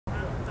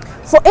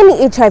For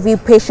any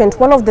HIV patient,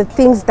 one of the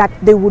things that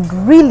they would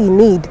really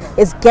need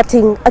is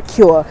getting a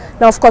cure.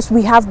 Now, of course,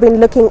 we have been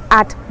looking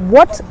at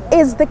what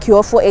is the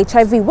cure for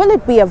HIV. Will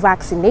it be a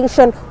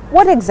vaccination?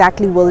 What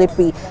exactly will it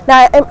be?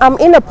 Now, I'm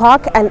in a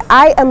park and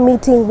I am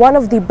meeting one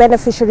of the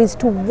beneficiaries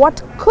to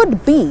what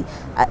could be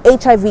a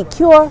HIV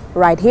cure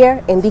right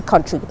here in the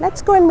country.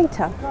 Let's go and meet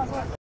her.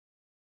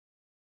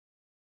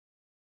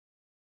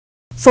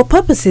 For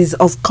purposes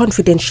of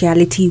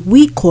confidentiality,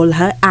 we call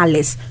her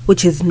Alice,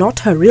 which is not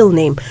her real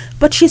name,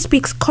 but she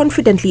speaks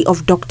confidently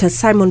of Dr.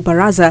 Simon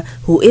Baraza,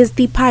 who is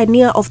the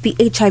pioneer of the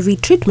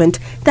HIV treatment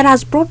that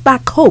has brought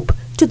back hope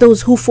to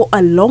those who for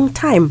a long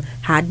time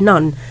had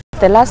none.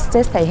 The last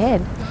test I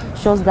had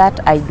shows that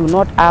I do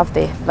not have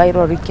the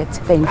viral rickets.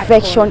 The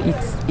infection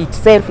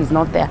itself is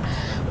not there.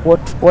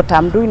 What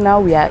I'm doing now,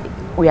 we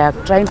are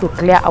trying to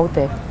clear out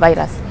the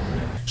virus.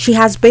 She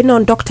has been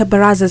on Dr.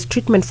 Baraza's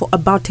treatment for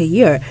about a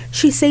year.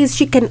 She says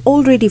she can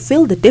already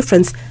feel the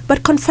difference,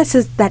 but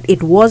confesses that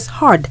it was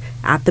hard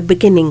at the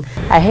beginning.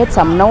 I had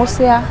some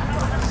nausea,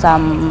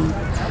 some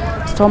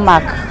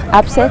stomach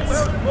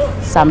upsets,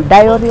 some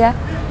diarrhea,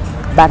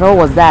 but what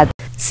was that?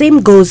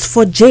 Same goes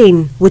for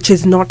Jane, which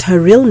is not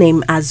her real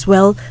name as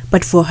well,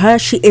 but for her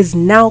she is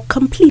now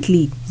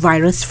completely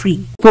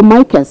virus-free. For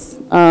my case,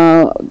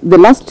 the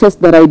last test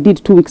that I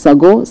did 2 weeks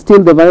ago,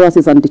 still the virus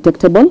is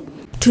undetectable.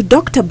 To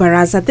Dr.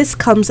 Baraza, this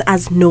comes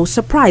as no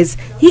surprise.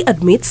 He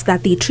admits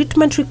that the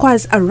treatment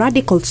requires a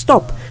radical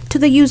stop to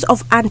the use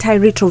of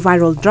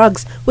antiretroviral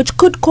drugs, which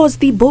could cause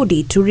the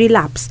body to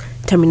relapse.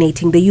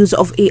 Terminating the use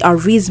of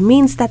ARVs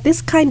means that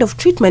this kind of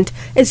treatment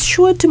is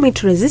sure to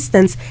meet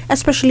resistance,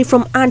 especially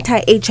from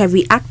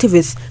anti-HIV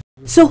activists.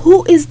 So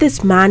who is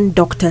this man,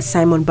 Dr.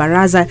 Simon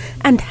Baraza,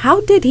 and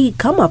how did he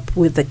come up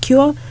with the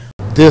cure?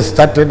 This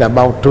started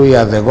about 2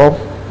 years ago,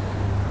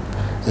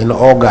 in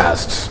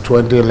August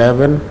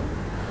 2011.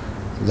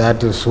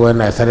 That is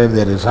when I started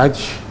the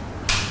research,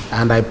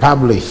 and I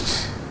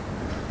published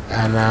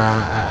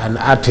an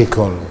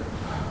article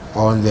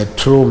on the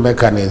true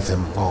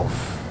mechanism of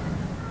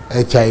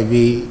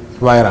HIV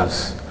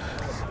virus.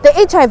 The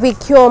HIV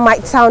cure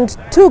might sound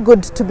too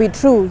good to be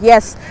true,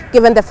 yes,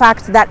 given the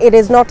fact that it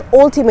is not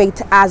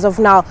ultimate as of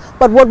now.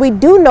 But what we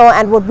do know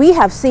and what we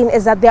have seen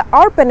is that there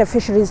are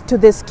beneficiaries to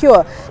this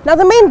cure. Now,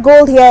 the main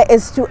goal here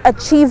is to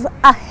achieve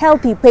a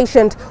healthy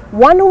patient,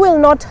 one who will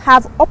not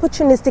have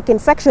opportunistic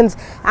infections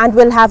and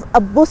will have a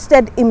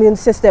boosted immune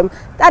system.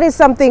 That is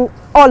something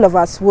all of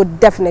us would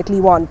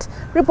definitely want.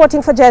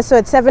 Reporting for JSO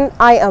at 7,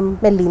 I am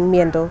Meline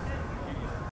Myendo.